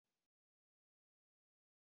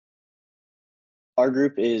Our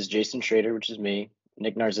group is Jason Schroeder, which is me,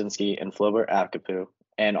 Nick Narzinsky, and Flaubert Akepeu,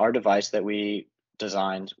 and our device that we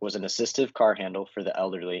designed was an assistive car handle for the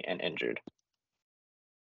elderly and injured.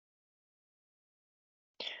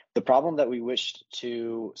 The problem that we wished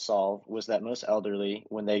to solve was that most elderly,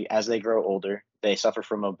 as they grow older, they suffer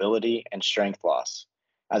from mobility and strength loss.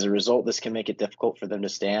 As a result, this can make it difficult for them to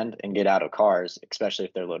stand and get out of cars, especially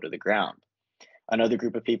if they're low to the ground. Another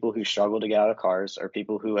group of people who struggle to get out of cars are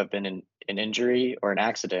people who have been in an injury or an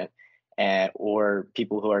accident, or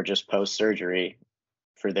people who are just post-surgery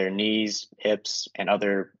for their knees, hips, and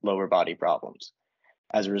other lower body problems.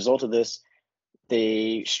 As a result of this,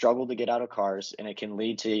 they struggle to get out of cars, and it can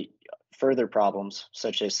lead to further problems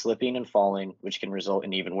such as slipping and falling, which can result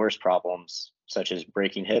in even worse problems such as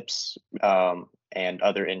breaking hips and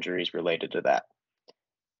other injuries related to that.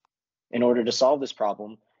 In order to solve this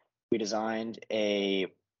problem, we designed a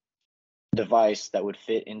device that would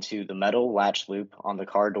fit into the metal latch loop on the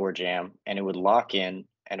car door jamb, and it would lock in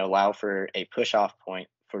and allow for a push-off point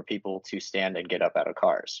for people to stand and get up out of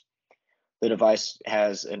cars. The device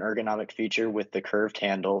has an ergonomic feature with the curved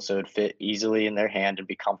handle, so it'd fit easily in their hand and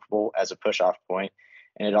be comfortable as a push-off point,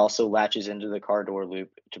 and it also latches into the car door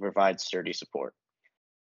loop to provide sturdy support.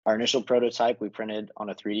 Our initial prototype we printed on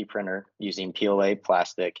a 3D printer using PLA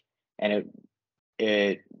plastic, and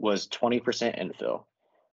it was 20% infill.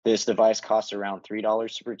 This device costs around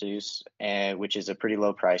 $3 to produce, which is a pretty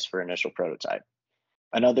low price for initial prototype.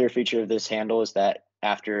 Another feature of this handle is that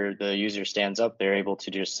after the user stands up, they're able to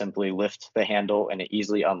just simply lift the handle and it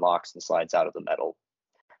easily unlocks and slides out of the metal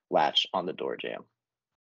latch on the door jamb.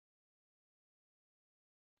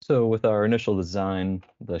 So with our initial design,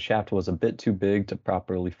 the shaft was a bit too big to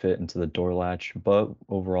properly fit into the door latch, but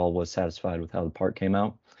overall was satisfied with how the part came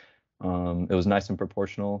out. It was nice and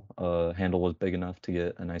proportional. Handle was big enough to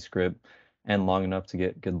get a nice grip and long enough to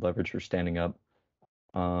get good leverage for standing up.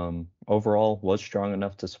 Overall was strong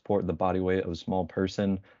enough to support the body weight of a small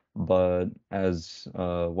person, but as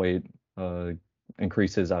weight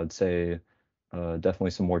increases, I would say definitely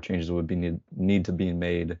some more changes would need to be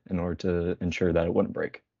made in order to ensure that it wouldn't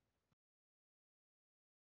break.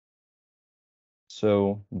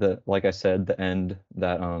 So like I said, the end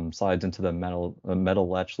that slides into the metal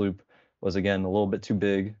latch loop was again a little bit too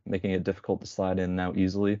big, making it difficult to slide in and out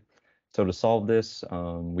easily. So to solve this,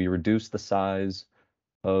 we reduced the size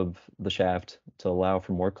of the shaft to allow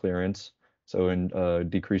for more clearance, so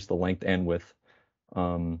decrease the length and width.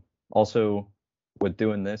 Also, with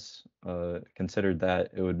doing this, considered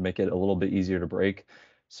that it would make it a little bit easier to break.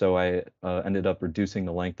 So I ended up reducing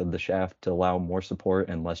the length of the shaft to allow more support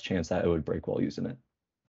and less chance that it would break while using it.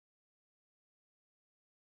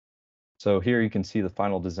 So here you can see the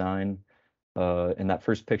final design. In that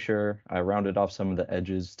first picture, I rounded off some of the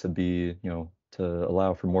edges to be, to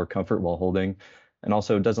allow for more comfort while holding. And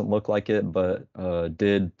also it doesn't look like it, but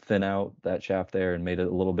did thin out that shaft there and made it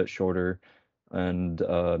a little bit shorter and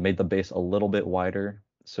made the base a little bit wider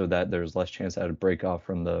so that there's less chance that it would break off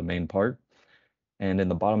from the main part. And in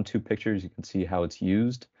the bottom two pictures, you can see how it's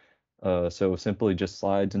used. So simply just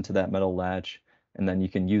slides into that metal latch, and then you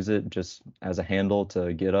can use it just as a handle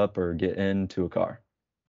to get up or get into a car.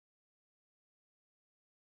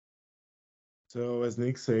 So as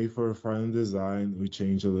Nick said, for final design, we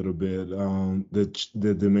changed a little bit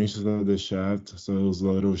the dimensions of the shaft, so it was a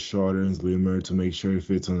little shorter and slimmer to make sure it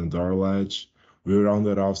fits on the door latch. We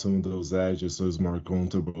rounded off some of those edges so it's more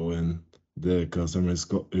comfortable when the customer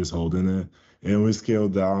is holding it. And we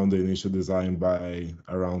scaled down the initial design by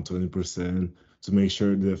around 20% to make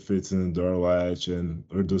sure that it fits in the door latch and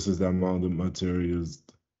reduces the amount of material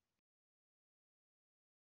used.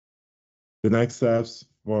 The next steps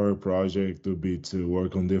for our project would be to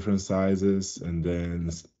work on different sizes, and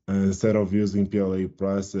then instead of using PLA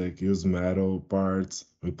plastic, use metal parts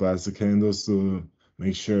with plastic handles to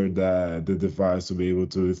make sure that the device will be able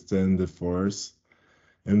to withstand the force.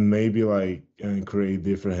 And maybe create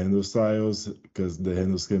different handle styles because the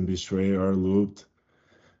handles can be straight or looped,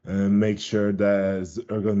 and make sure that it's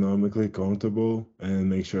ergonomically comfortable and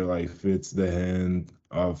make sure fits the hand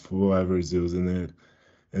of whoever is using it.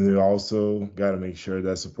 And we also got to make sure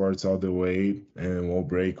that supports all the weight and won't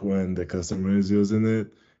break when the customer is using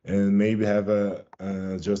it. And maybe have an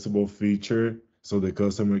adjustable feature so the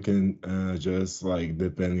customer can adjust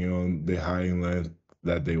depending on the height and length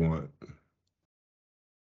that they want.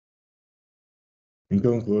 In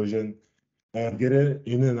conclusion, getting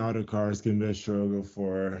in and out of cars can be a struggle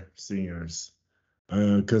for seniors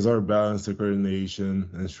because our balance and coordination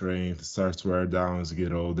and strength starts to wear down as we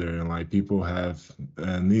get older, and people have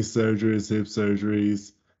knee surgeries, hip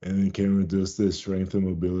surgeries, and it can reduce the strength and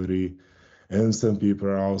mobility. And some people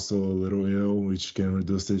are also a little ill, which can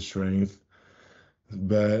reduce their strength.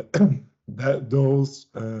 But those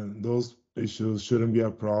issues shouldn't be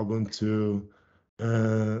a problem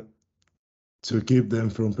uh, to keep them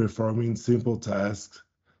from performing simple tasks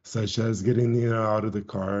such as getting in and out of the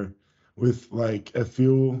car. With like a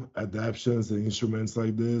few adaptations and instruments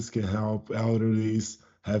like this can help elderlies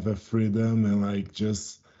have a freedom and like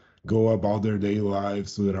just go about their daily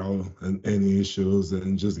lives without any issues,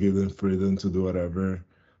 and just give them freedom to do whatever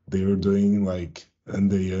they were doing like in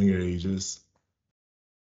the younger ages.